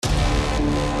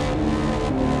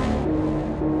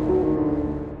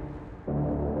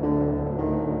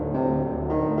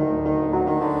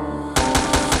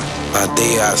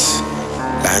Matias,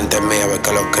 la gente mía ve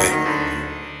que lo que.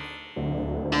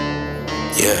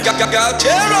 Yeah.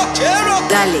 Gualtiero.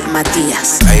 Dale,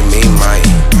 Matías. Ay, mi mai,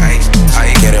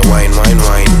 ay, quiere wine, wine,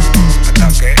 wine.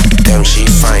 Damn, she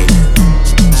fine.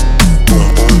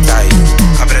 Boom, boom, tight.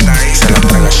 Se la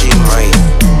traga, she mine.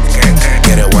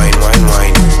 Quiere wine, wine,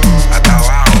 wine.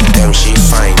 Damn, she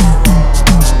fine.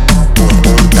 Boom,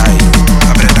 boom, tight.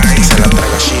 Se la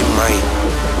traga, she mine.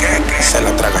 Se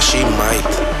la traga, she might.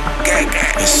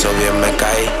 Eso bien me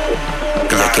cae.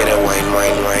 Ella quiere wine,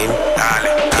 wine, wine.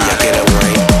 Ella quiere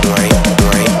wine, wine,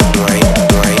 wine, wine,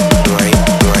 wine, wine,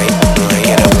 wine. Ella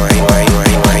quiere wine, wine,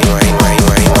 wine, wine, wine, wine,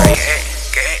 wine, wine.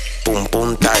 Pum,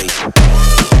 pum, tight.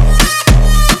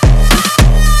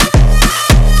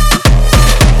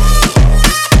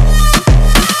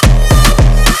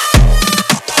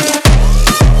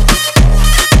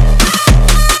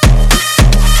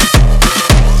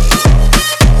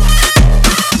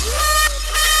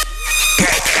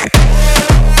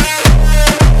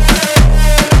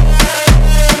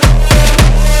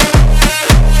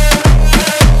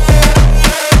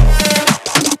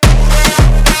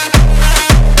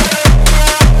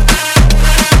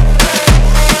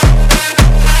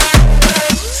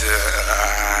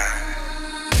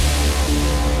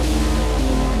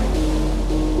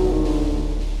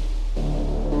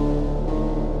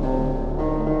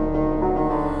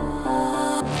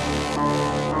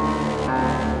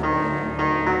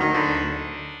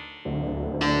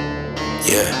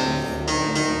 Yeah.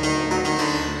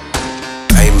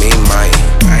 Ay, mi mai,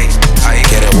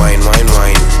 quiere wine, wine,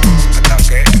 wine.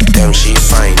 Damn, she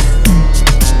fine.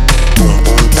 Boom,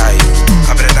 boom, tight.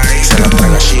 Se la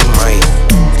traga, she mine.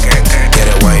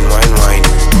 Quiere wine, wine, wine.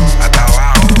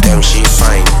 Damn, she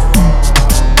fine.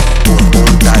 Boom,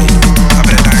 boom, tight.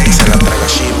 Se la traga,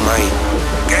 she mine.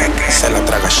 Se la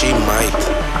traga, she might.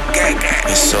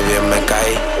 Eso bien me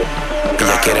cae.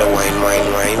 Ella quiere wine, wine,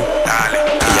 wine.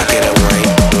 Ella quiere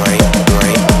wine, wine,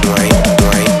 wine, wine,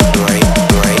 wine, wine,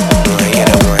 wine. Ella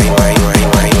quiere wine, wine, wine,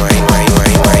 wine, wine, wine,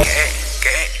 wine, wine.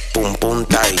 Pum, pum,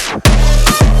 tight.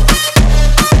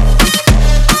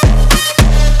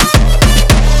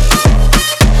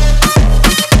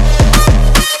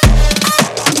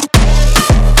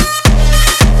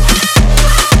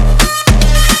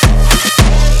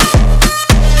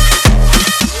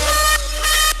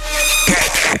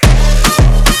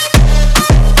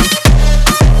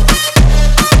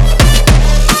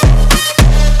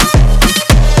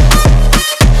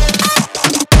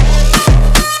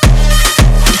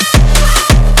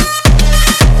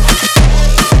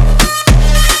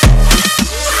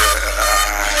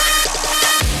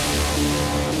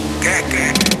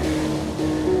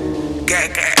 ¿Qué?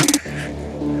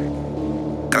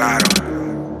 Claro,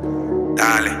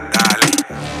 dale, dale.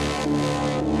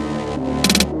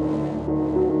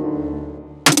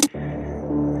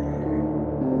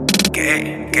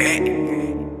 ¿Qué?